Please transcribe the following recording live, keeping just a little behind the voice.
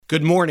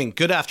Good morning,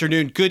 good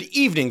afternoon, good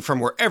evening from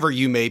wherever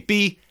you may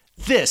be.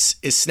 This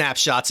is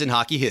Snapshots in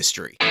Hockey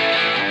History.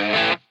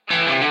 And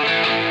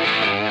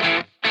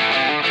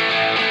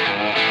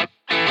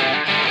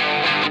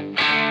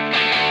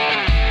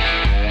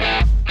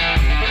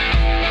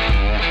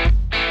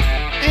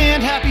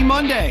happy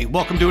Monday.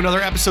 Welcome to another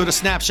episode of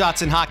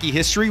Snapshots in Hockey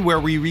History, where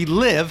we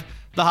relive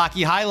the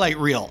hockey highlight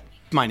reel.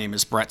 My name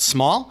is Brett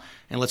Small,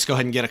 and let's go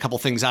ahead and get a couple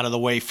things out of the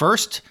way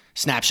first.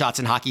 Snapshots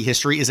in Hockey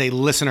History is a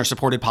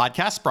listener-supported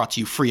podcast brought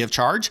to you free of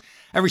charge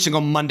every single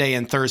Monday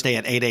and Thursday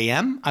at 8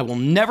 a.m. I will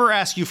never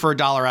ask you for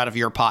 $1 out of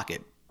your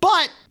pocket,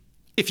 but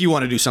if you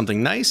want to do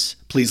something nice,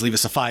 please leave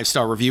us a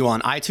 5-star review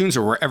on iTunes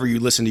or wherever you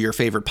listen to your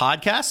favorite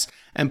podcasts.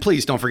 And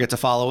please don't forget to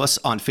follow us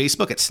on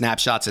Facebook at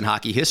Snapshots in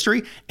Hockey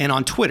History and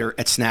on Twitter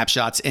at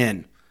Snapshots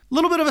In. A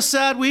little bit of a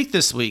sad week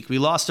this week. We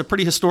lost a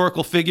pretty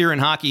historical figure in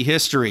hockey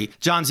history.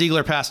 John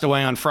Ziegler passed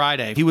away on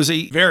Friday. He was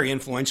a very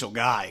influential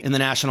guy in the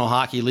National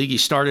Hockey League. He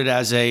started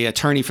as an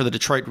attorney for the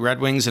Detroit Red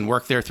Wings and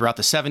worked there throughout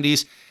the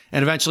 70s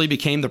and eventually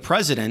became the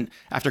president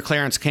after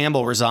Clarence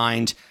Campbell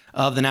resigned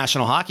of the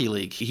National Hockey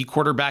League. He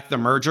quarterbacked the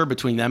merger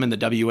between them and the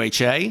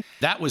WHA.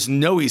 That was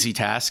no easy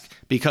task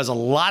because a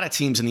lot of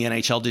teams in the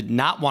NHL did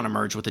not want to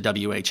merge with the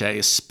WHA,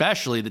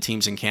 especially the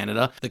teams in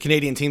Canada. The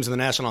Canadian teams in the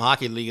National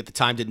Hockey League at the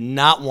time did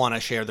not want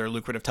to share their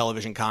lucrative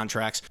television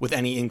contracts with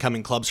any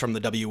incoming clubs from the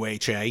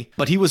WHA.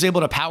 But he was able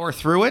to power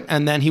through it,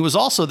 and then he was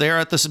also there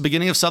at the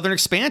beginning of Southern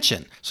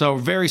expansion. So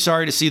very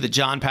sorry to see that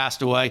John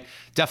passed away.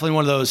 Definitely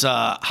one of those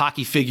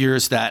hockey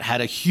figures that had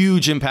a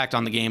huge impact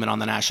on the game and on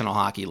the National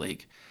Hockey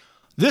League.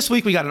 This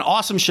week, we got an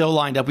awesome show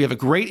lined up. We have a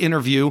great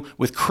interview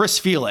with Chris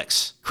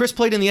Felix. Chris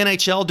played in the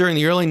NHL during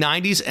the early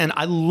 90s, and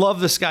I love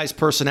this guy's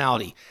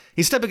personality.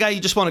 He's the type of guy you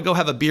just want to go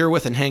have a beer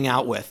with and hang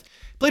out with.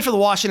 Played for the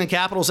Washington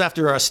Capitals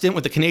after a stint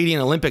with the Canadian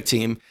Olympic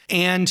team,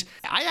 and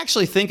I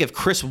actually think if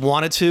Chris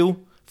wanted to,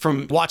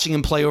 from watching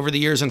him play over the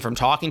years and from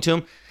talking to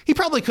him, he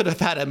probably could have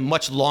had a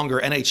much longer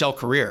NHL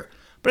career.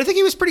 But I think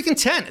he was pretty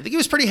content. I think he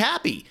was pretty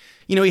happy.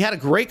 You know, he had a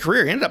great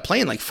career. He ended up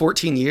playing like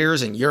 14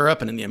 years in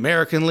Europe and in the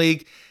American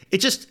League. It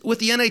just, with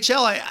the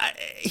NHL,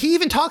 he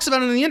even talks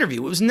about it in the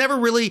interview. It was never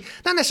really,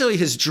 not necessarily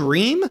his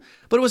dream,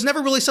 but it was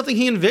never really something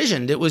he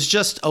envisioned. It was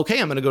just, okay,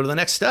 I'm going to go to the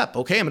next step.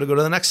 Okay, I'm going to go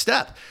to the next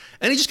step.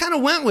 And he just kind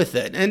of went with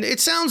it. And it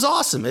sounds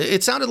awesome.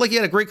 It sounded like he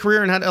had a great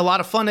career and had a lot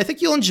of fun. I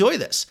think you'll enjoy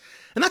this.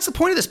 And that's the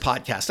point of this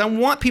podcast. I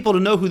want people to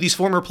know who these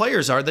former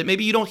players are that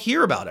maybe you don't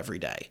hear about every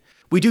day.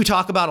 We do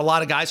talk about a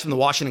lot of guys from the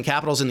Washington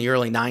Capitals in the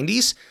early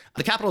 90s.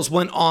 The Capitals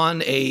went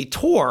on a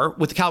tour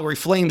with the Calgary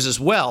Flames as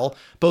well.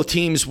 Both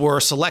teams were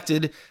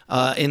selected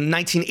in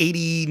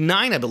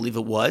 1989, I believe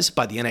it was,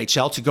 by the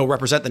NHL to go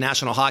represent the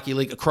National Hockey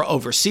League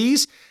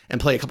overseas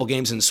and play a couple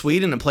games in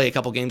Sweden and play a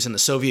couple games in the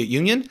Soviet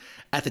Union.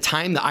 At the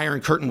time, the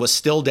Iron Curtain was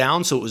still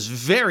down, so it was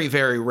very,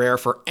 very rare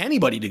for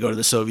anybody to go to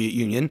the Soviet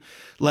Union,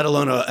 let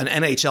alone an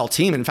NHL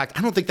team. In fact,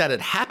 I don't think that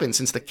had happened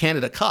since the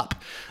Canada Cup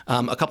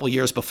a couple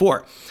years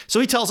before. So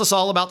he tells us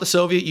all about the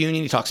Soviet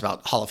Union. He talks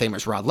about Hall of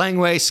Famers Rod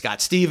Langway,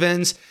 Scott Stevens,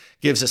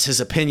 gives us his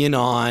opinion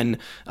on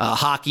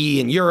hockey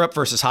in Europe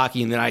versus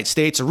hockey in the United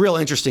States. A real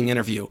interesting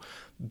interview.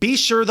 Be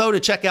sure, though, to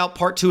check out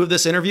part 2 of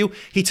this interview.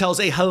 He tells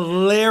a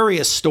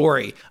hilarious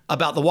story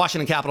about the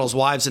Washington Capitals'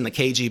 wives in the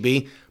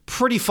KGB.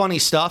 Pretty funny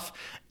stuff,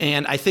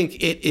 and I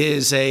think it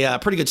is a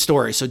pretty good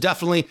story. So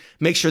definitely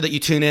make sure that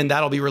you tune in.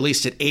 That'll be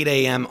released at 8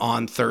 a.m.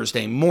 on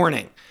Thursday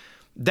morning.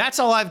 That's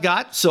all I've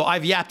got, so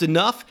I've yapped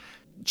enough.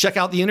 Check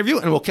out the interview,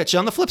 and we'll catch you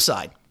on the flip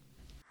side.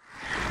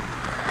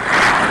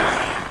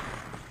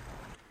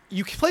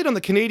 You played on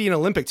the Canadian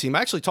Olympic team.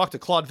 I actually talked to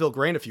Claude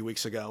Vilgrain a few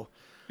weeks ago.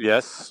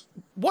 Yes.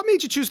 What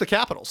made you choose the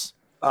Capitals?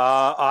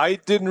 I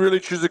didn't really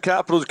choose the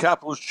Capitals. The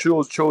Capitals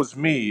chose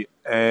me.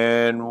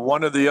 And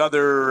one of the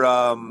other,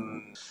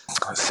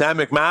 Sam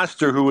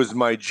McMaster, who was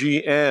my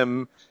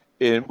GM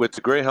with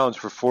the Greyhounds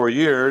for 4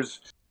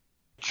 years,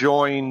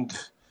 joined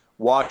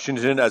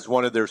Washington as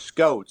one of their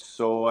scouts.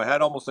 So I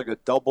had almost like a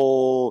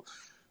double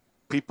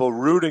people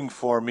rooting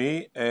for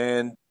me.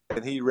 And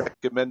he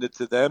recommended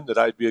to them that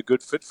I'd be a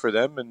good fit for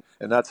them.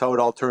 And that's how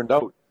it all turned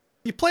out.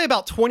 You play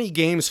about 20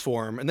 games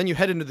for him, and then you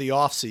head into the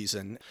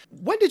offseason.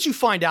 When did you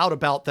find out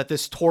about that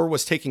this tour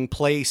was taking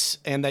place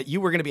and that you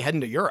were going to be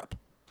heading to Europe?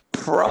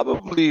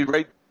 Probably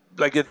right,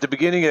 like at the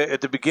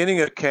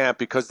beginning of camp,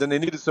 because then they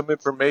needed some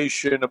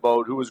information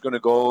about who was going to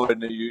go,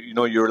 and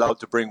you're allowed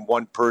to bring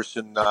one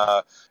person,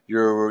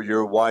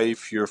 your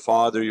wife, your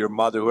father, your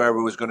mother,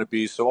 whoever was going to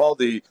be. So all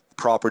the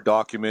proper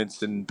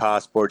documents and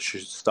passport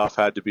stuff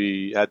had to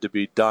be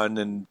done,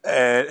 and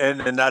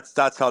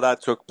that's how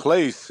that took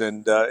place.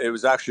 And it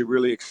was actually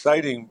really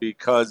exciting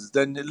because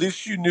then at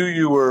least you knew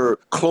you were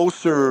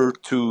closer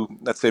to,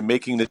 let's say,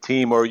 making the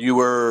team, or you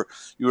were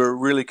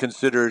really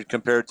considered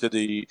compared to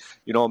the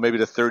maybe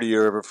the 30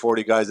 or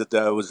 40 guys that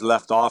was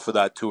left off of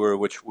that tour,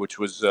 which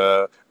was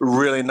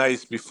really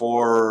nice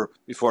before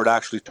it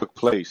actually took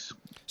place.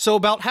 So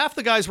about half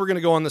the guys were going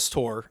to go on this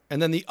tour, and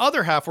then the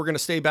other half were going to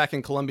stay back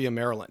in Columbia,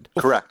 Maryland.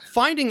 Correct.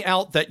 Finding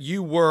out that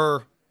you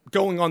were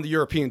going on the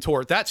European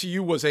tour, that to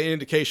you was an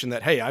indication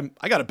that, hey,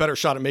 I got a better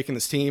shot at making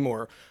this team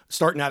or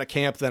starting out of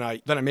camp than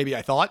I maybe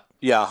I thought?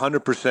 Yeah,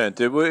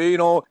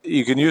 100%.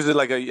 You can use it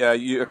like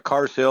a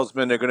car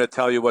salesman. They're going to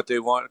tell you what they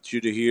want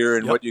you to hear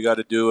and what you got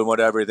to do and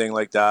everything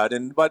like that.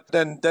 But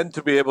then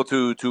to be able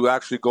to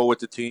actually go with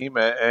the team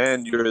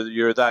and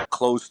you're that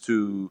close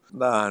to,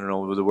 I don't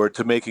know the word,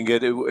 to making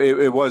it.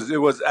 It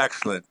was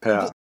excellent.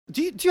 Yeah.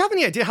 Do you have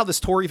any idea how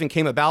this tour even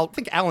came about? I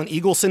think Alan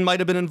Eagleson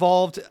might have been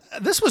involved.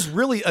 This was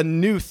really a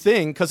new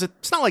thing because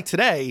it's not like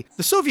today.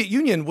 The Soviet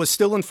Union was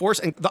still in force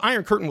and the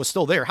Iron Curtain was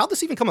still there. How'd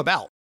this even come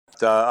about?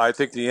 I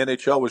think the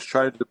NHL was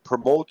trying to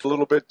promote a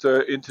little bit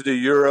into the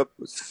Europe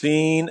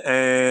scene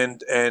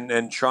and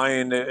try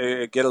and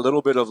get a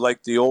little bit of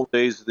like the old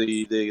days,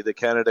 the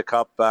Canada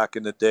Cup back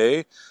in the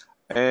day.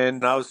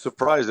 And I was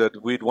surprised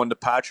that we'd won the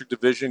Patrick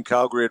division.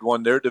 Calgary had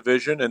won their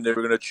division, and they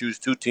were going to choose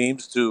two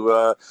teams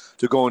to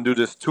go and do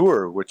this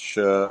tour. Which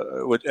at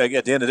the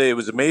end of the day, it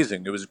was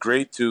amazing. It was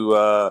great to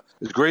go.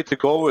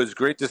 It was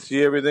great to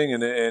see everything,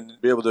 and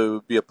be able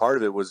to be a part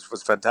of it was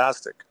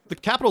fantastic. The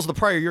Capitals of the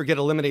prior year get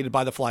eliminated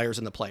by the Flyers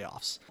in the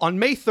playoffs. On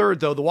May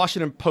 3rd, though, the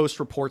Washington Post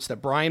reports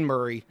that Brian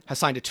Murray has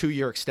signed a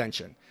 2-year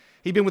extension.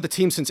 He'd been with the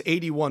team since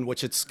 81,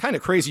 which it's kind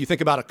of crazy. You think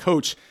about a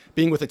coach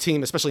being with a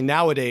team, especially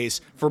nowadays,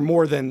 for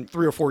more than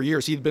 3 or 4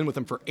 years. He'd been with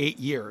them for 8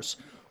 years.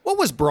 What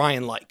was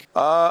Brian like?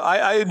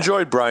 I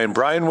enjoyed Brian.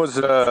 Brian was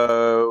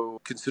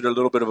considered a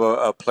little bit of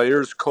a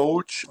player's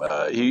coach.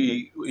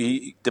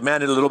 He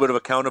demanded a little bit of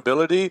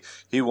accountability.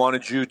 He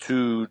wanted you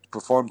to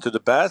perform to the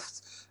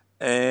best.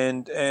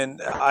 And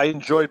I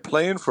enjoyed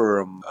playing for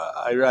him.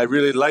 I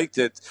really liked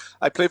it.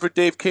 I played for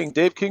Dave King.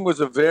 Dave King was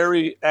a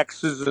very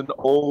X's and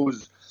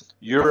O's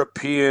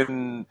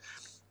European,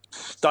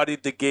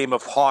 studied the game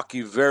of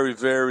hockey very,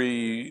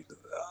 very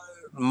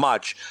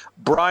much.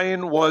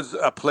 Brian was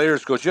a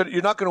player's coach.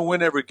 You're not going to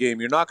win every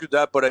game. You're not going to do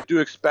that, but I do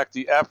expect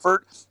the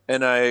effort,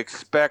 and I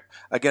expect,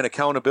 again,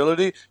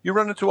 accountability. You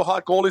run into a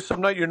hot goalie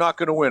some night, you're not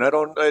going to win.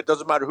 It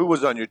doesn't matter who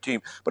was on your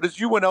team. But as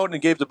you went out and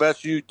gave the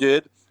best you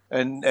did,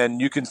 and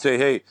you can say,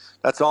 hey,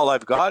 that's all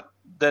I've got,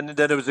 then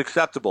it was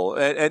acceptable.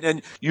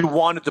 And you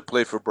wanted to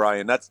play for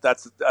Brian.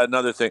 That's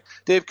another thing.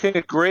 Dave King,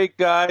 a great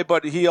guy,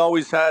 but he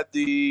always had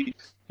he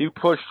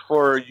pushed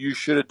for, you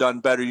should have done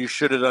better, you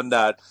should have done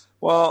that.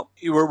 Well,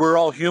 we're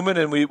all human,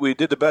 and we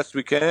did the best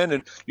we can,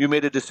 and you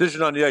made a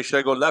decision on the ice. Should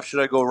I go left?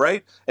 Should I go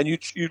right? And you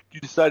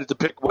decided to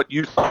pick what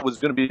you thought was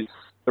going to be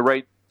the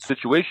right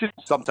situation.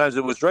 Sometimes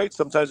it was right,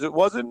 sometimes it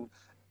wasn't,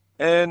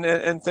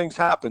 and things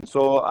happen.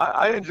 So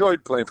I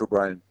enjoyed playing for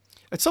Brian.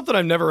 It's something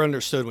I've never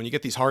understood when you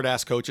get these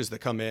hard-ass coaches that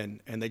come in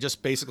and they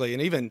just basically,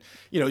 and even,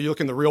 you look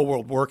in the real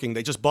world working,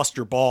 they just bust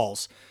your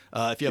balls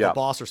if you have a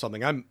boss or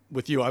something. I'm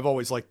with you. I've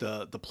always liked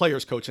the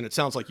players coach, and it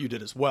sounds like you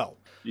did as well.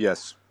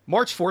 Yes.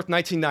 March 4th,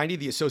 1990,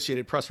 the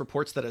Associated Press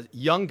reports that a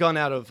young gun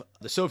out of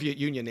the Soviet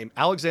Union named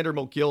Alexander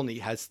Mogilny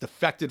has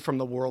defected from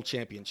the World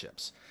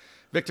Championships.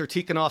 Viktor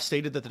Tikhonov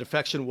stated that the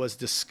defection was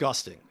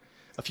disgusting.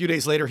 A few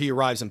days later, he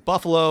arrives in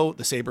Buffalo.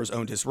 The Sabres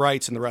owned his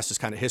rights, and the rest is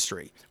kind of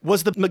history.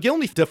 Was the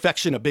Mogilny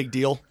defection a big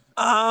deal?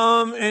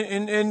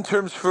 In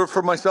terms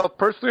for myself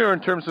personally, or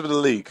in terms of the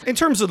league? In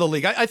terms of the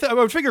league. I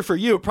would figure for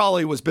you, it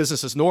probably was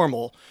business as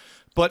normal.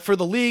 But for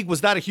the league, was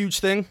that a huge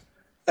thing?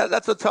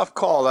 That's a tough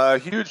call.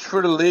 Huge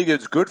for the league.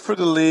 It's good for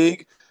the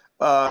league.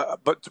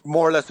 But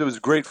more or less, it was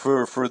great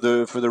for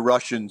the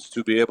Russians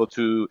to be able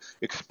to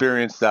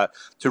experience that.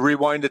 To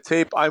rewind the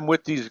tape, I'm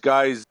with these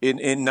guys in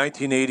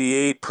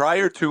 1988.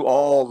 Prior to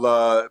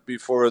all,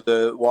 before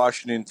the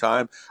Washington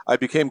time, I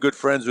became good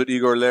friends with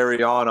Igor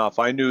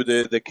Larionov. I knew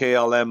the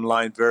KLM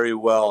line very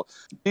well.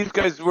 These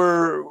guys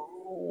were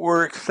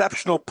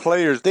exceptional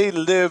players. They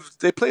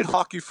played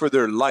hockey for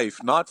their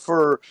life, not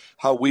for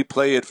how we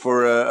play it,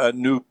 for a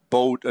new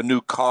boat, a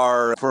new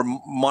car, for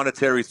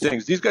monetary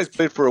things. These guys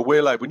played for a way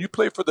of life. When you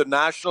play for the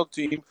national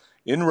team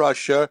in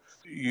Russia,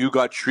 you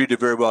got treated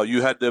very well.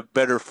 You had the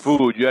better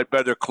food, you had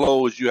better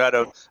clothes, you had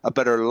a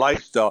better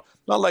lifestyle.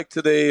 Not like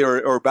today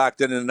or back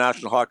then in the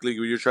National Hockey League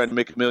where you're trying to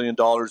make $1 million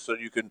so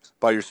you can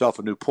buy yourself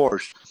a new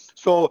Porsche.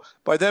 So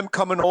by them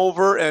coming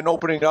over and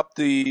opening up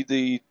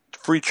the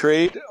free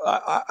trade,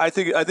 I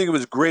think it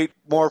was great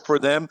more for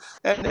them,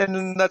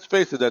 and let's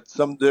face it, that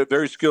they're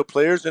very skilled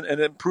players and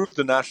improved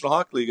the National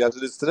Hockey League as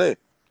it is today.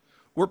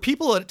 Were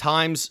people at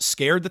times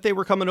scared that they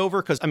were coming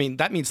over? Because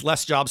that means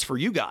less jobs for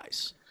you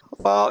guys.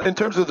 Well, in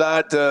terms of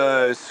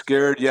that,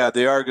 scared, yeah,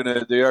 they are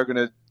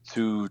gonna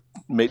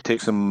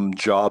take some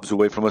jobs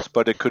away from us,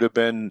 but it could have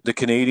been the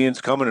Canadians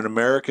coming, an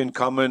American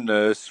coming,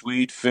 a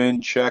Swede, Finn,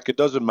 Czech. It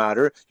doesn't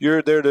matter.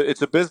 You're there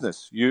it's a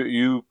business.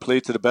 You play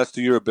to the best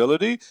of your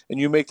ability, and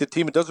you make the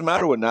team. It doesn't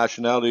matter what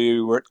nationality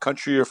or what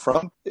country you're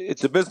from.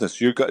 It's a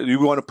business. You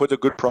want to put a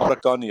good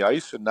product on the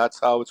ice, and that's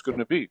how it's going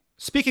to be.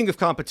 Speaking of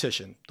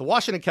competition, the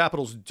Washington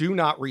Capitals do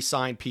not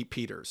re-sign Pete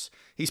Peters.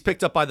 He's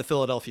picked up by the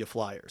Philadelphia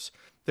Flyers.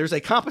 There's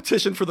a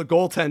competition for the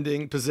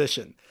goaltending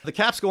position. The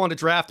Caps go on to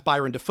draft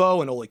Byron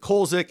Dafoe and Ole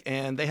Kolzig,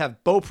 and they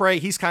have Beaupre.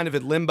 He's kind of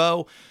in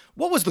limbo.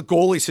 What was the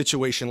goalie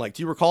situation like?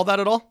 Do you recall that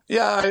at all?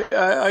 Yeah,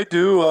 I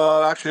do.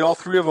 Actually, all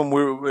three of them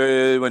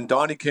were, when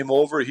Donnie came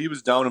over, he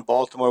was down in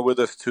Baltimore with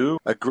us too.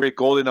 A great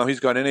goalie. Now he's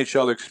got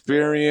NHL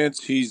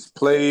experience. He's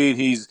played.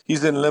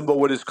 He's in limbo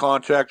with his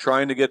contract,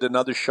 trying to get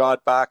another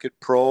shot back at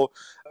pro.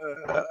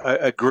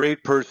 A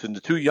great person. The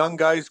two young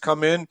guys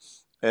come in,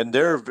 and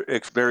they're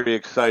very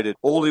excited.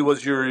 Ole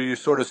was your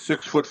sort of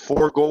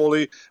 6'4"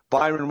 goalie.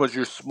 Byron was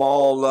your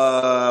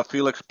small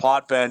Felix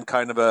Potvin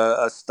kind of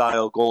a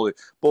style goalie.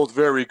 Both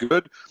very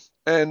good.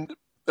 And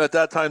at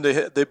that time,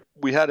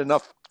 we had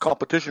enough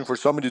competition for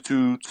somebody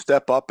to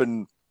step up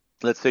and,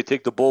 let's say,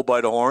 take the bull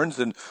by the horns.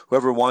 And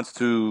whoever wants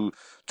to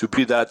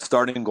be that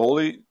starting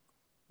goalie,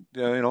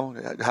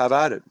 have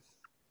at it.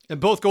 And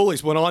both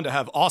goalies went on to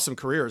have awesome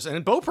careers.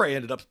 And Beaupre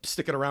ended up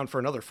sticking around for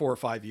another 4 or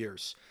 5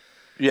 years.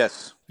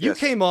 Yes. You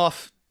came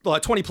off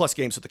 20-plus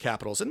games with the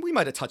Capitals, and we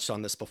might have touched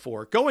on this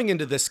before. Going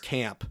into this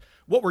camp,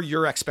 what were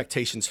your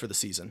expectations for the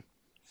season?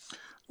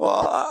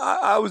 Well,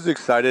 I was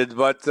excited,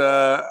 but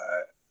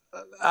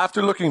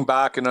after looking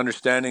back and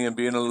understanding and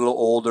being a little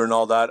older and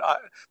all that,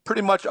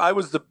 I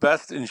was the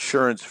best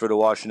insurance for the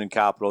Washington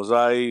Capitals.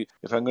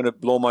 If I'm going to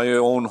blow my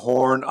own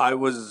horn, I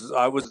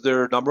was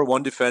their number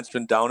one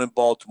defenseman down in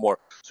Baltimore.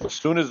 So as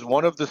soon as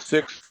one of the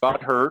six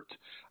got hurt,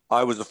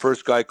 I was the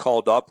first guy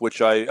called up,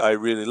 which I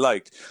really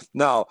liked.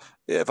 Now,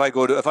 if I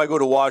go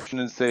to Washington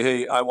and say,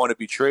 hey, I want to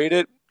be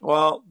traded,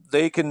 well,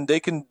 they can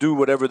do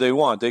whatever they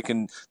want. They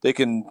can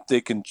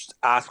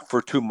ask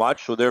for too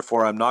much, so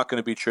therefore I'm not going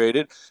to be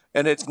traded.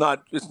 And it's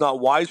not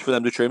wise for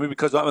them to trade me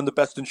because I'm in the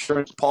best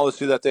insurance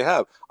policy that they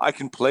have. I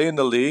can play in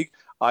the league.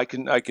 I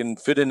can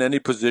fit in any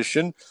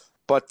position.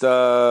 But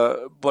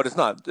it's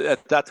not.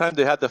 At that time,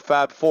 they had the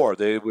Fab Four,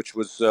 which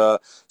was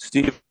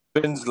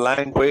Stevens,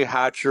 Langway,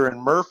 Hatcher,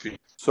 and Murphy.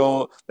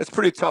 So it's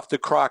pretty tough to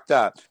crack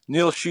that.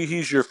 Neil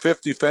Sheehy's your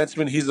fifth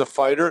defenseman. He's a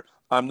fighter.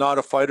 I'm not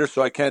a fighter,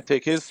 so I can't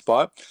take his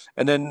spot.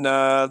 And then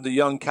the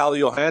young Kalle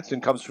Johansson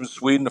comes from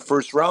Sweden, the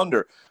first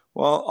rounder.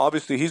 Well,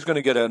 obviously, he's going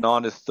to get an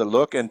honest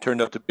look and turned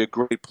out to be a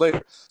great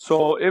player.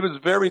 So it was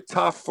very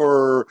tough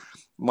for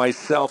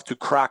myself to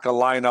crack a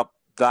lineup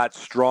that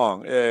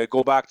strong.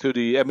 Go back to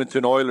the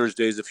Edmonton Oilers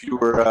days. If you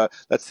were,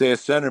 let's say, a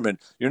centerman,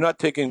 you're not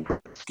taking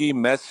Gretzky,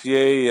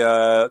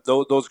 Messier,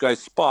 those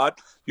guys'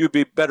 spot. You'd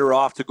be better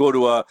off to go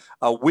to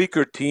a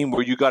weaker team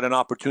where you got an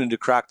opportunity to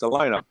crack the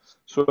lineup.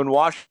 So in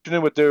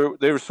Washington,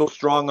 they were so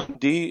strong on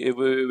D, it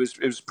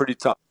was pretty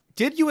tough.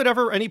 Did you at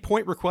any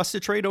point request a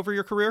trade over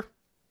your career?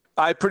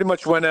 I pretty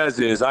much went as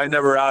is. I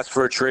never asked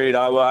for a trade.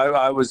 I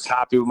was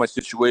happy with my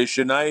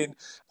situation.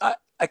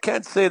 I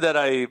can't say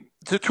that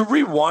to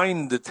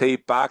rewind the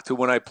tape back to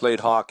when I played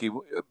hockey,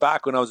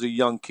 back when I was a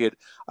young kid,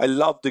 I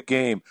loved the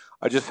game.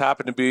 I just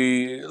happened to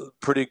be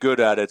pretty good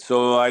at it.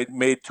 So I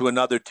made to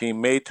another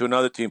team.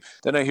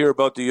 Then I hear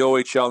about the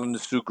OHL and the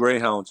Sioux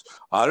Greyhounds.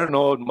 I don't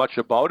know much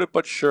about it,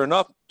 but sure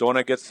enough, don't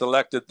I get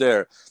selected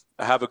there?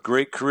 I have a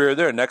great career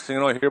there. Next thing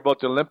you know, I hear about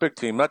the Olympic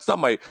team. That's not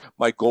my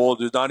goal.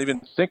 There's not even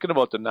thinking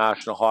about the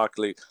National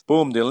Hockey League.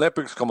 Boom, the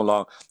Olympics come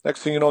along.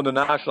 Next thing you know, the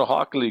National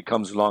Hockey League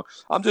comes along.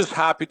 I'm just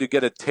happy to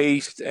get a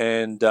taste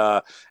and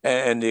the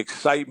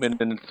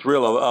excitement and the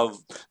thrill of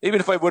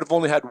even if I would have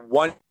only had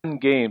one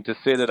game to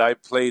say that I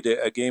played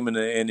a game in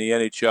the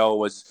NHL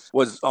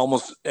was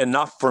almost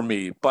enough for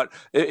me. But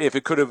if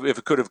it could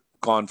have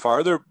gone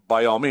farther,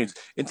 by all means.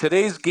 In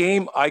today's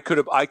game, I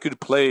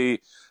could play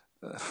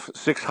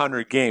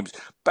 600 games.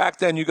 Back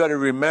then, you got to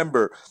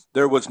remember,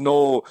 there was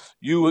no,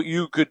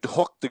 you could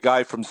hook the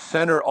guy from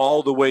center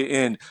all the way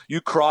in.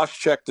 You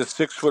cross-check the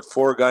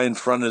 6'4" guy in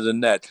front of the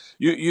net.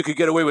 You could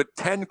get away with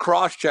 10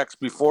 cross-checks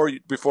before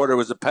there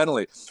was a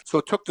penalty. So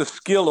it took the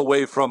skill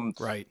away from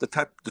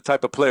the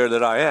type of player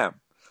that I am.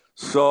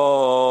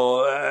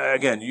 So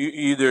again,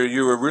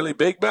 you were really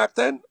big back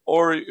then,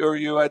 or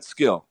you had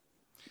skill.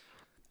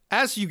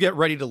 As you get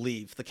ready to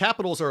leave, the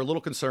Capitals are a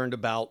little concerned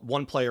about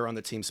one player on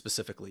the team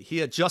specifically. He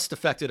had just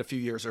defected a few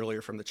years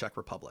earlier from the Czech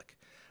Republic.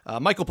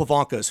 Michael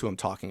Pivonka is who I'm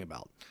talking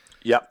about.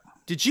 Yep.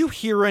 Did you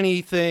hear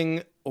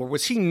anything, or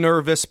was he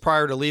nervous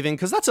prior to leaving?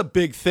 Because that's a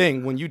big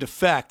thing when you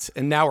defect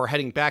and now are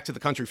heading back to the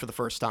country for the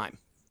first time.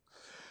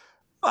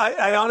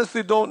 I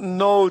honestly don't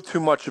know too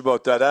much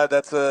about that.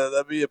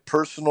 That'd be a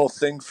personal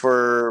thing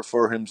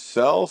for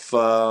himself.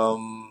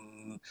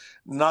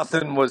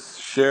 Nothing was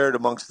shared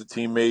amongst the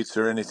teammates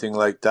or anything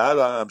like that.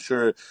 I'm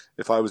sure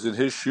if I was in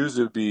his shoes,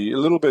 it would be a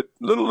little bit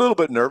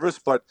nervous.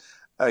 But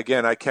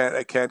again, I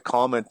can't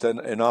comment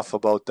enough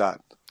about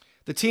that.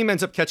 The team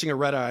ends up catching a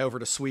red eye over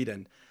to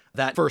Sweden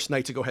that first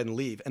night to go ahead and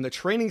leave, and the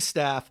training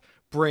staff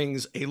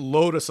brings a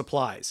load of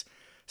supplies: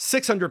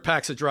 600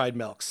 packs of dried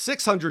milk,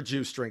 600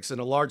 juice drinks,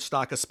 and a large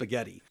stock of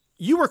spaghetti.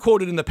 You were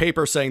quoted in the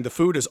paper saying the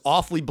food is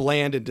awfully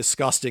bland and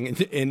disgusting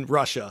in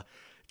Russia.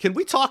 Can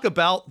we talk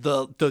about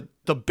the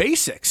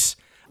basics?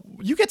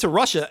 You get to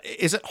Russia,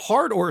 is it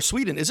hard, or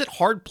Sweden, is it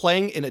hard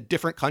playing in a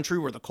different country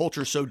where the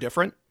culture is so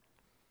different?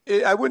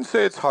 I wouldn't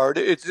say it's hard.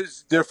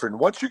 It's different.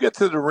 Once you get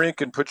to the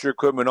rink and put your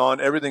equipment on,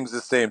 everything's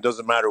the same.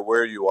 Doesn't matter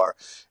where you are.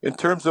 In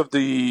terms of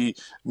the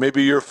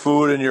maybe your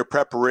food and your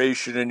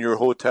preparation and your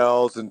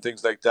hotels and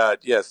things like that,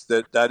 yes,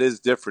 that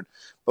is different.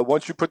 But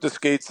once you put the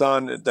skates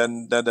on,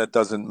 then that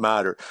doesn't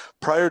matter.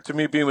 Prior to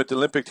me being with the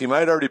Olympic team, I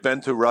had already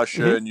been to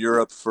Russia Hmm. and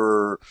Europe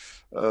for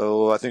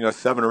I think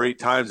 7 or 8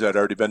 times. I'd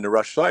already been to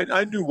Russia, so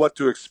I knew what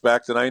to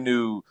expect, and I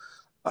knew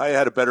I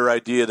had a better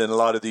idea than a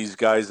lot of these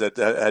guys that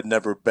had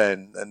never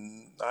been, and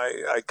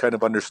I kind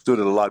of understood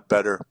it a lot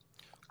better.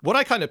 What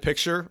I kind of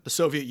picture the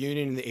Soviet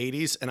Union in the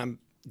 80s, and I'm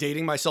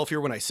dating myself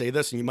here when I say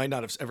this, and you might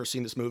not have ever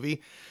seen this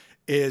movie,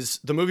 is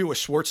the movie with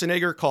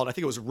Schwarzenegger called, I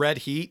think it was Red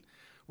Heat,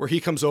 where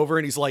he comes over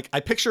and he's like, I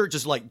picture it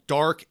just like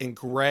dark and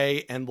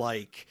gray and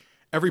like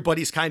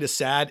everybody's kind of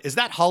sad. Is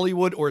that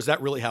Hollywood or is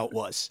that really how it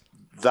was?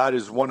 That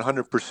is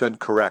 100%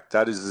 correct.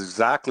 That is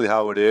exactly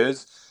how it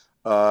is.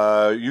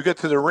 You get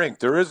to the rink,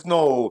 there is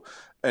no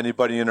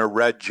anybody in a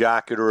red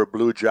jacket or a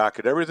blue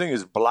jacket. Everything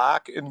is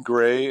black and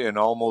gray and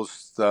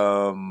almost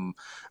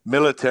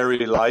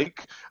military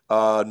like.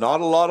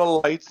 Not a lot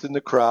of lights in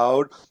the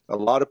crowd. A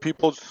lot of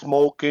people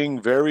smoking.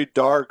 Very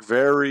dark.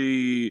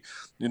 Very,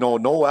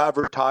 no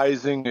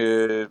advertising.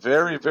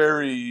 Very,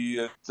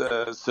 very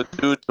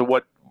subdued to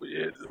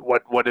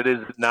what it is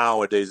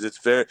nowadays.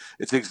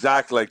 It's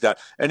exactly like that.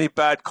 Any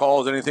bad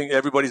calls, anything,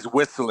 everybody's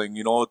whistling.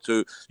 You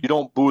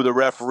don't boo the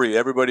referee.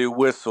 Everybody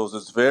whistles.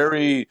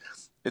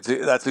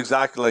 That's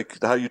exactly like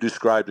how you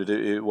described it.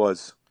 It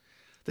was.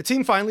 The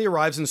team finally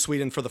arrives in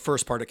Sweden for the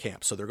first part of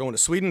camp. So they're going to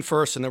Sweden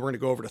first, and then we're going to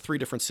go over to 3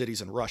 different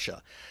cities in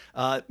Russia.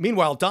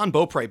 Meanwhile, Don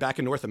Beaupre back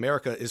in North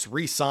America is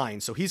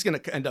re-signed, so he's going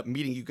to end up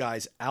meeting you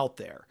guys out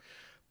there.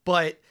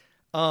 But,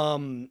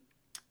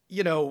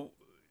 you know,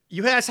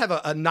 you guys have a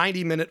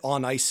 90-minute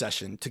on ice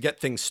session to get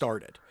things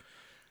started.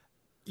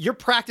 You're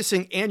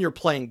practicing and you're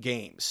playing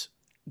games.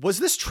 Was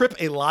this trip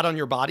a lot on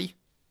your body?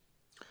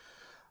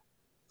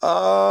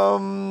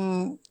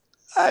 Um,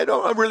 I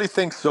don't really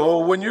think so.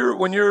 When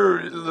you're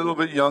a little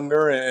bit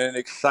younger and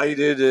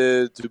excited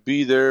to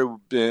be there,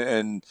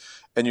 and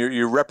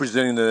you're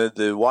representing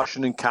the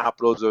Washington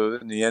Capitals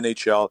in the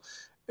NHL,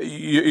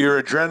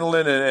 your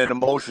adrenaline and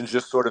emotions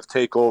just sort of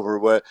take over.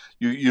 But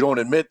you don't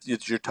admit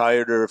that you're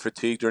tired or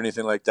fatigued or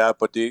anything like that.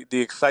 But the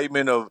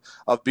excitement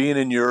of being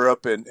in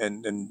Europe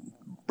and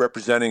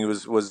representing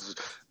was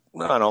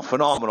I don't know,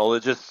 phenomenal.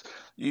 It just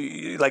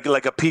like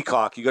a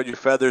peacock. You got your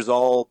feathers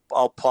all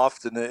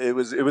puffed, and it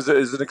was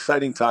an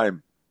exciting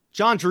time.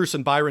 John Druce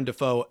and Byron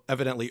Defoe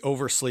evidently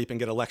oversleep and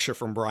get a lecture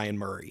from Brian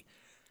Murray.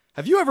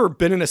 Have you ever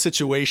been in a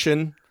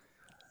situation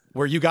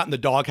where you got in the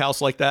doghouse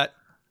like that?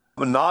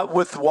 Not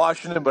with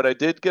Washington, but I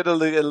did get a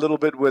little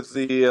bit with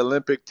the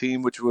Olympic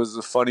team, which was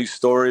a funny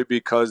story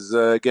because,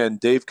 again,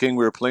 Dave King,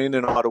 we were playing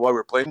in Ottawa, we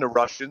were playing the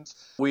Russians.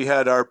 We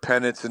had our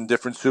pennants and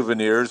different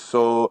souvenirs.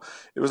 So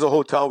it was a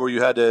hotel where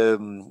you had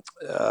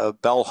a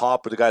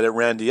bellhop with the guy that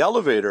ran the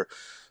elevator.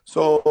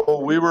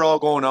 So we were all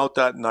going out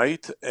that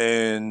night,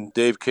 and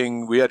Dave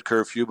King, we had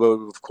curfew, but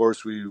of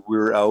course we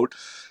were out.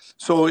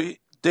 So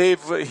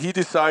Dave, he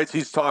decides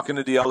he's talking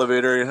to the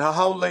elevator, and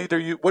how late are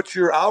you? What's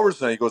your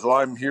hours now? He goes, well,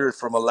 I'm here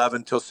from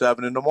 11 till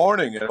 7 in the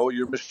morning.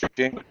 You're Mr.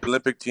 King with the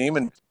Olympic team,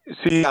 and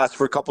he asks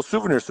for a couple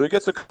souvenirs. So he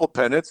gets a couple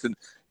pennants, and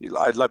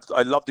I'd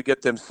love to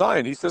get them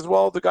signed. He says,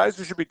 well, the guys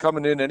who should be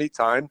coming in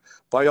anytime,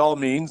 by all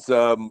means,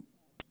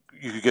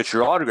 you could get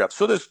your autograph.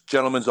 So this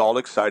gentleman's all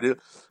excited.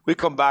 We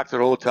come back to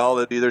the hotel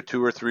at either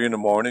 2 or 3 in the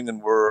morning,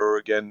 and we're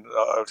again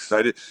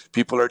excited.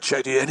 People are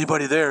checking.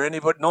 Anybody there?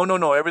 Anybody? No, no,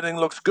 no. Everything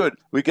looks good.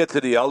 We get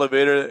to the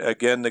elevator.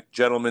 Again, the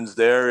gentleman's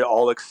there,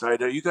 all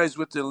excited. Are you guys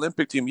with the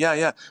Olympic team? Yeah,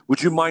 yeah.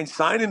 Would you mind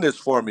signing this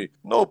for me?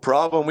 No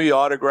problem. We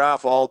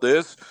autograph all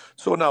this.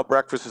 So now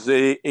breakfast is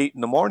 8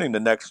 in the morning the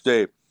next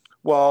day.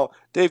 Well,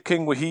 Dave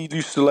King, he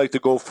used to like to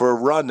go for a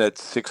run at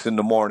 6 in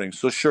the morning.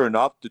 So sure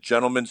enough, the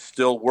gentleman's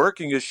still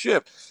working his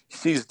shift. He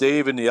sees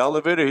Dave in the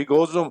elevator. He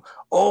goes to him,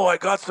 oh, I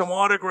got some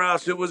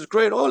autographs. It was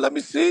great. Oh, let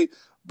me see.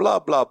 Blah,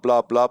 blah,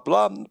 blah, blah,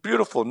 blah.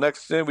 Beautiful.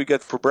 Next thing we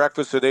get for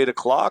breakfast at 8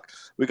 o'clock,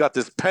 we got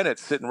this pennant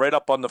sitting right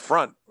up on the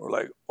front. We're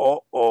like,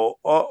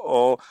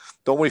 uh-oh.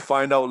 Don't we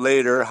find out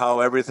later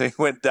how everything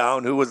went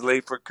down, who was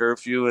late for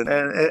curfew, and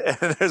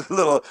there's a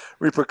little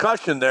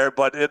repercussion there,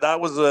 but that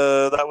was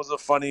a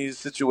funny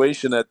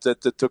situation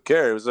that took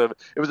care. It was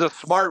a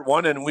smart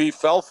one, and we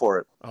fell for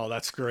it. Oh,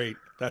 that's great.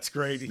 That's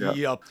great.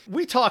 Yeah.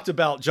 We talked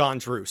about John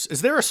Druce.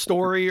 Is there a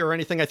story or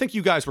anything? I think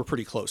you guys were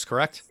pretty close,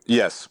 correct?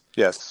 Yes,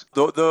 yes.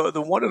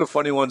 The one of the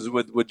funny ones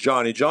with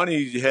Johnny.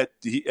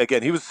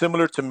 He was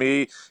similar to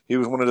me. He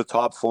was one of the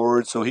top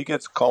forwards, so he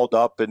gets called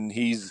up and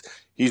he's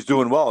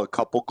doing well. A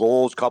couple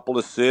goals, couple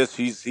assists.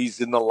 He's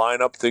in the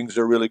lineup. Things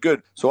are really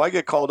good. So I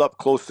get called up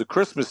close to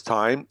Christmas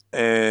time,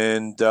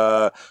 and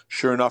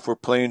sure enough, we're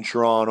playing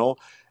Toronto.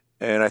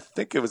 And I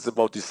think it was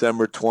about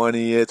December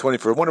 20th,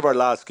 21st, one of our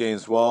last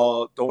games.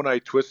 Well, don't I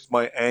twist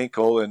my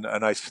ankle and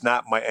I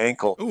snap my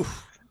ankle.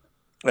 Oof.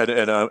 and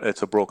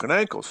it's a broken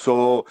ankle.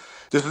 So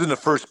this is in the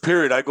first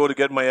period. I go to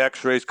get my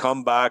x-rays,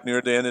 come back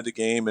near the end of the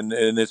game, and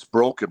it's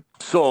broken.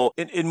 So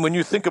when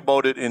you think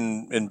about it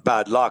in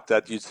bad luck,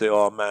 that you'd say,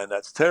 oh man,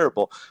 that's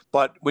terrible.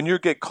 But when you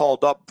get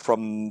called up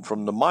from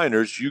the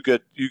minors, you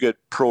get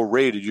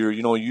prorated.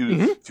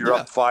 If you're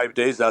up 5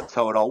 days, that's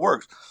how it all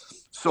works.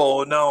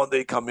 So now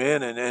they come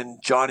in, and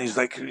Johnny's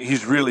like,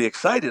 he's really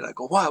excited. I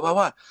go,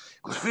 what? He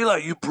goes, feel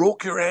like you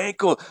broke your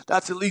ankle.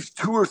 That's at least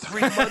 2 or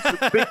 3 months of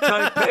big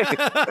time pain.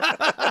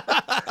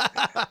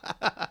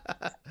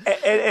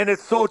 and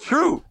it's so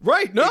true.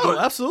 Right. No, goes,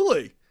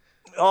 absolutely.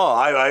 Oh,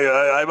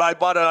 I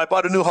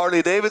bought a new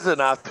Harley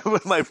Davidson after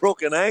with my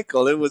broken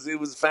ankle. It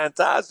was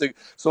fantastic.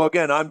 So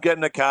again, I'm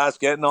getting a cast,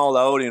 getting all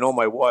out.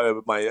 My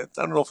wife, I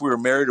don't know if we were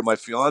married or my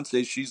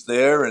fiance, she's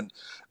there and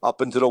up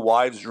into the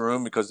wives'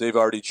 room because they've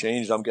already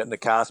changed. I'm getting the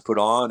cast put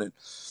on,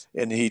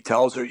 and he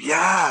tells her,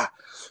 yeah,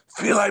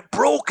 feel I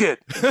broke it.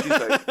 And she's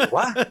like,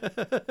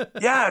 what?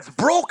 Yeah, it's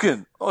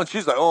broken. Oh, and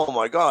she's like, oh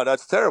my God,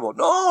 that's terrible.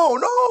 No,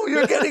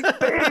 you're getting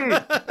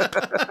paid.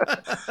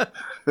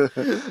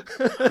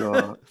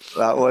 So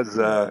that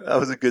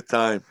was a good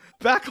time.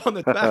 Back on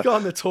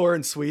the tour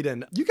in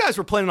Sweden, you guys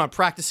were planning on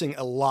practicing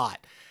a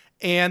lot.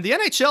 And the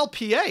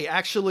NHLPA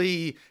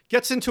actually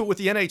gets into it with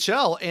the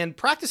NHL, and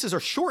practices are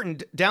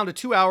shortened down to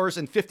 2 hours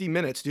and 50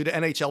 minutes due to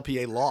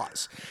NHLPA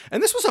laws.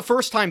 And this was a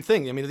first-time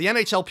thing. I mean, the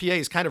NHLPA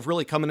is kind of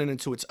really coming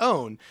into its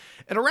own.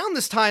 And around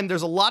this time,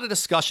 there's a lot of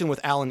discussion with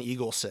Alan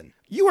Eagleson.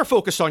 You are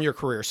focused on your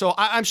career, so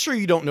I'm sure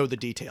you don't know the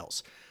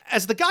details.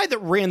 As the guy that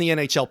ran the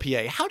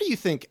NHLPA, how do you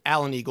think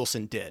Alan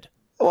Eagleson did?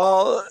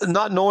 Well,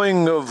 not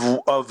knowing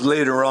of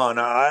later on,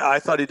 I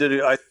thought he did.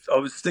 I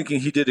was thinking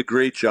he did a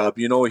great job.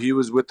 He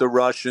was with the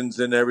Russians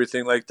and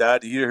everything like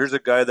that. Here's a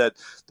guy that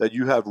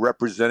you have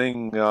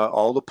representing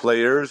all the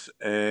players,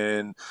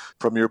 and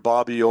from your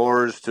Bobby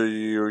Orrs to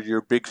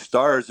your big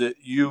stars,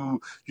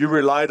 you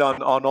relied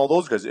on all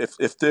those guys.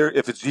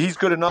 If he's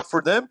good enough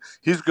for them,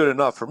 he's good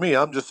enough for me.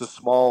 I'm just a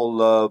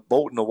small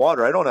boat in the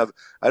water. I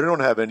don't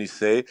have any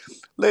say.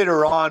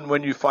 Later on,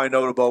 when you find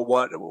out about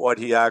what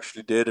he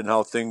actually did and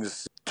how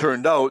things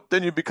turned out,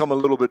 then you become a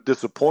little bit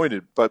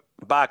disappointed. But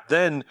back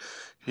then,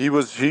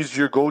 he's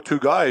your go-to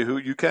guy who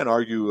you can't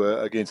argue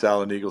against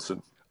Alan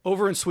Eagleson.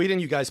 Over in Sweden,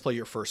 you guys play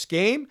your first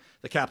game.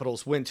 The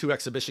Capitals win 2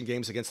 exhibition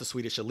games against the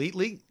Swedish Elite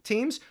League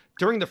teams.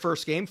 During the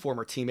first game,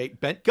 former teammate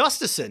Bent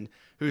Gustafsson,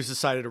 who's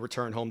decided to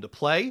return home to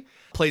play,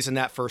 plays in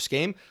that first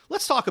game.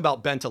 Let's talk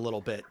about Bent a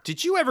little bit.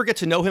 Did you ever get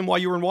to know him while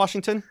you were in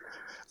Washington?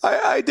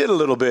 I did a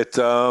little bit.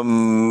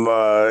 Again,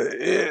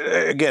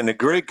 a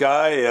great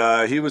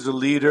guy. He was a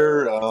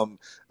leader.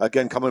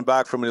 Again, coming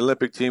back from an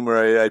Olympic team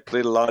where I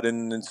played a lot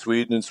in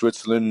Sweden and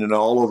Switzerland and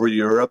all over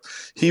Europe.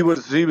 He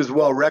was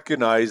well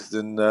recognized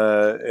and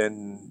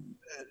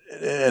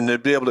to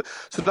be able to.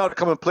 So now to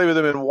come and play with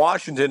him in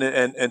Washington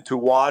and to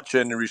watch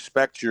and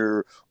respect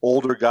your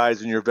older guys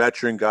and your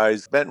veteran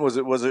guys. Benton was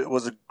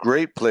a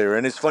great player,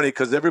 and it's funny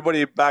because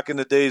everybody back in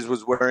the days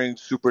was wearing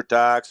Super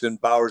Tax and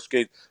Bauer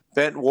skate.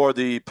 Bent wore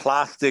the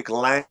plastic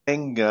Lang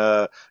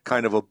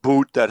kind of a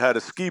boot that had a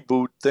ski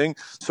boot thing.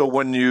 So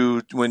when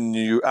you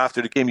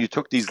after the game you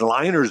took these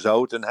liners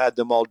out and had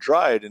them all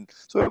dried, and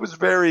so it was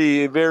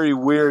very, very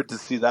weird to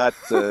see that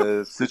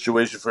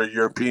situation for a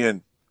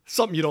European.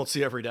 Something you don't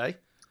see every day.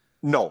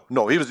 No,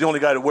 he was the only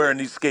guy to wearing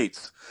these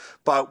skates.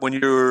 But when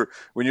you're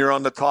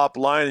on the top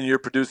line and you're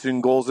producing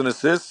goals and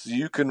assists,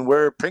 you can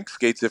wear pink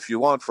skates if you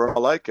want, for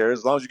all I care,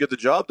 as long as you get the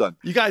job done.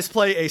 You guys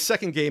play a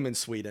second game in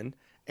Sweden.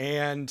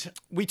 And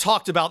we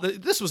talked about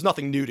this was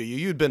nothing new to you.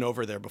 You'd been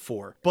over there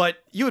before, but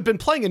you had been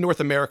playing in North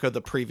America the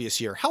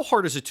previous year. How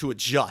hard is it to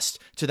adjust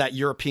to that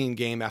European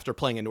game after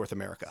playing in North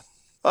America?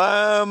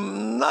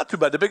 Not too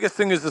bad. The biggest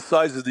thing is the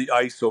size of the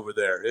ice over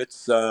there.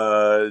 It's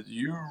that's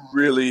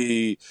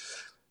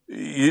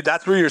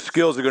where your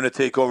skills are going to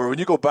take over. When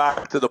you go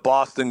back to the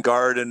Boston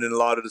Garden and a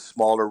lot of the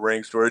smaller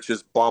rinks where it's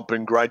just bump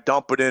and grind,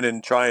 dump it in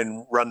and try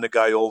and run the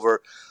guy over.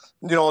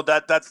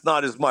 That's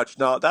not as much.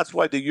 Now, that's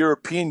why the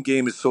European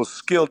game is so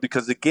skilled,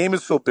 because the game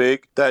is so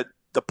big that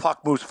the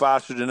puck moves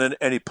faster than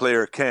any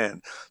player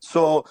can.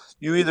 So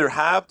you either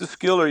have the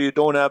skill or you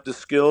don't have the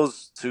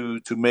skills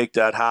to make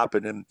that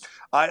happen. And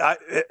I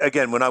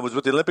again, when I was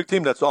with the Olympic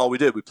team, that's all we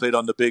did. We played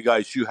on the big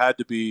ice. You had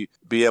to be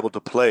able to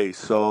play.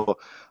 So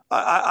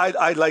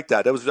I like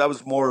that. That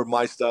was more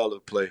my style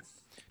of play.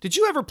 Did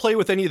you ever play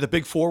with any of the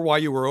big four while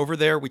you were over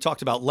there? We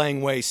talked about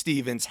Langway,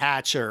 Stevens,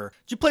 Hatcher.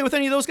 Did you play with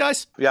any of those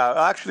guys?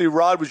 Yeah, actually,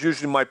 Rod was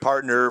usually my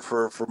partner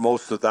for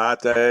most of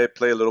that. I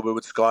play a little bit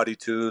with Scotty,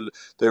 too.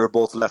 They were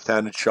both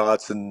left-handed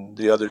shots, and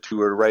the other two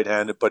were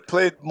right-handed. But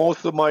played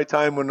most of my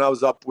time when I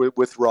was up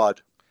with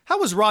Rod. How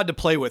was Rod to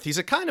play with? He's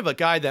a kind of a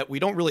guy that we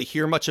don't really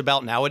hear much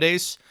about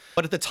nowadays.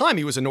 But at the time,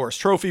 he was a Norris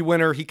Trophy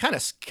winner. He kind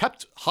of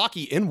kept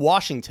hockey in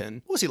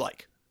Washington. What was he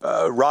like?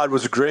 Rod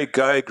was a great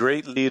guy,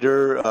 great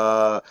leader.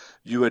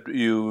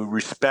 you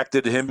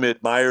respected him,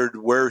 admired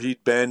where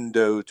he'd been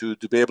to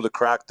be able to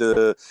crack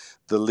the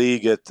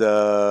league at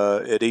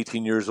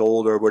 18 years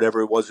old or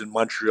whatever it was in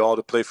Montreal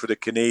to play for the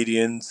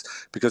Canadiens,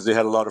 because they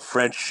had a lot of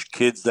French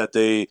kids that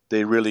they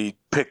really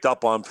picked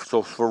up on.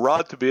 So for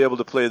Rod to be able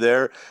to play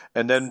there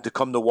and then to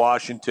come to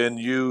Washington,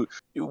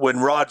 when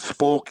Rod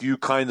spoke, you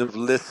kind of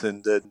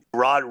listened. And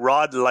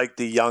Rod liked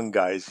the young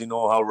guys. You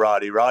know how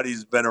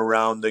Roddy's been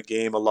around the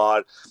game a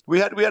lot. We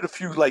had a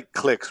few like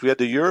cliques. We had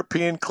the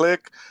European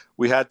clique.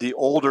 We had the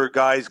older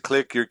guys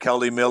clique, your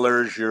Kelly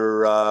Millers,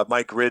 your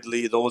Mike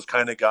Ridley, those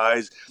kind of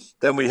guys.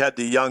 Then we had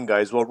the young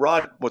guys. Well,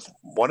 Rod was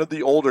one of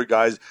the older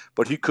guys,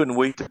 but he couldn't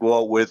wait to go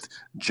out with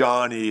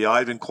Johnny,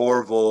 Ivan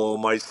Corvo,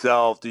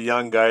 myself, the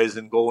young guys,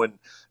 and go and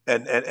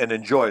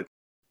enjoy it.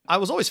 I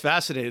was always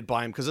fascinated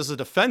by him because as a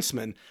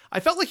defenseman,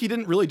 I felt like he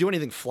didn't really do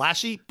anything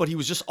flashy, but he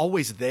was just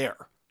always there.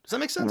 Does that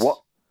make sense?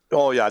 What?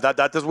 Oh yeah,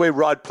 that's the way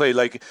Rod played.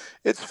 Like,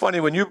 it's funny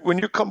when you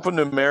come from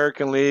the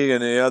American League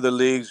and the other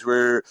leagues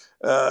where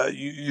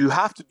you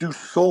have to do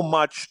so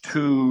much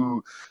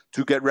to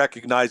get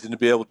recognized and to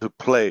be able to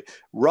play.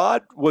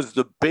 Rod was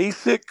the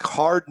basic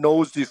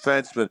hard-nosed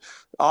defenseman.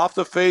 Off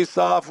the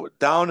face-off,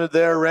 down to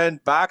their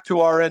end, back to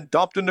our end,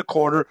 dumped in the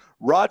corner.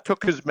 Rod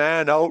took his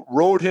man out,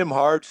 rode him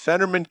hard.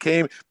 Centerman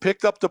came,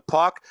 picked up the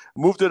puck,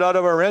 moved it out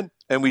of our end,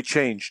 and we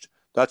changed.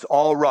 That's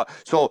all Rod.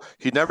 So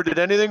he never did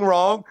anything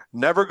wrong,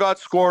 never got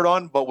scored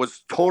on, but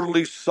was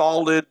totally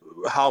solid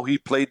how he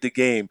played the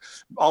game.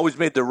 Always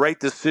made the right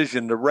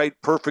decision, the right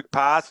perfect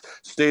pass,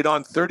 stayed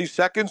on 30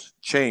 seconds,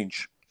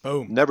 change.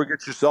 Boom. Never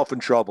get yourself in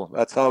trouble.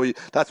 That's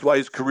why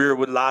his career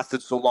would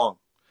lasted so long.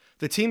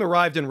 The team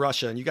arrived in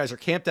Russia, and you guys are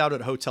camped out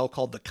at a hotel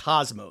called the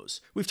Cosmos.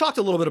 We've talked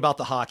a little bit about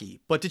the hockey,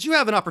 but did you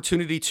have an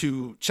opportunity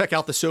to check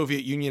out the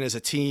Soviet Union as a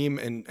team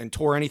and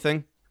tour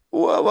anything?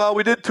 Well,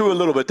 we did too a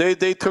little bit.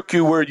 They took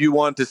you where you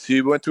want to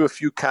see. We went to a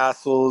few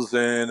castles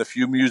and a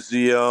few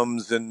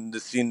museums and the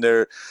scene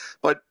there.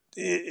 But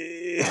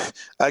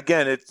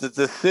again, it's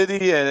the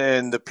city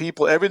and the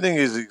people. Everything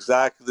is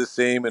exactly the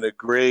same in a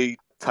great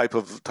type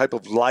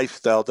of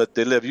lifestyle that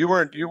they live. You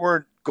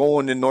weren't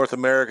going in North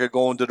America,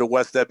 going to the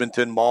West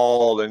Edmonton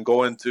Mall and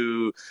going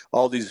to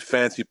all these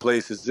fancy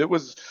places. It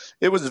was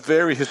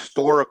very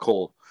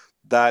historical.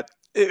 That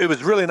it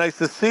was really nice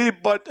to see,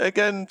 but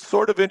again,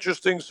 sort of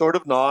interesting, sort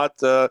of not.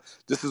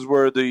 This is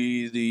where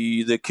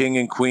the king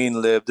and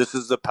queen lived. This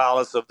is the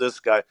palace of this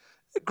guy.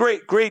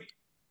 Great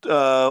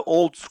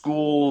old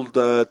school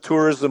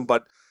tourism,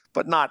 but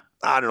not,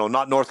 I don't know,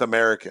 not North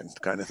American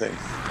kind of thing.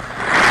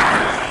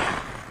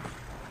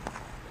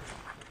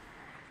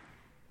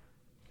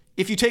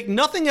 If you take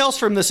nothing else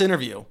from this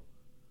interview,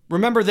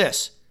 remember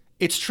this.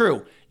 It's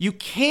true. You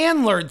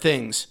can learn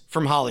things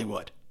from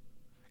Hollywood.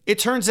 It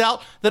turns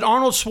out that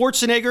Arnold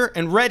Schwarzenegger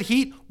and Red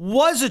Heat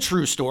was a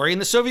true story,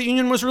 and the Soviet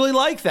Union was really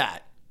like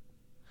that.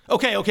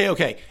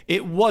 Okay.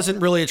 It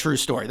wasn't really a true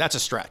story. That's a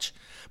stretch.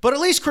 But at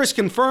least Chris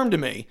confirmed to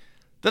me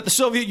that the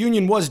Soviet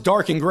Union was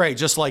dark and gray,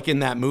 just like in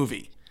that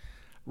movie.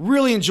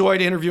 Really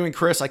enjoyed interviewing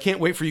Chris. I can't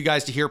wait for you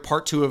guys to hear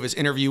part 2 of his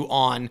interview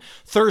on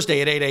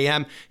Thursday at 8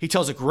 a.m. He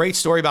tells a great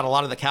story about a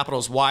lot of the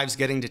Capitals' wives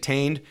getting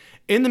detained.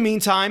 In the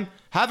meantime,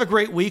 have a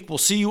great week. We'll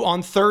see you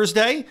on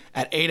Thursday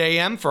at 8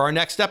 a.m. for our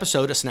next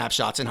episode of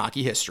Snapshots in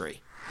Hockey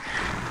History.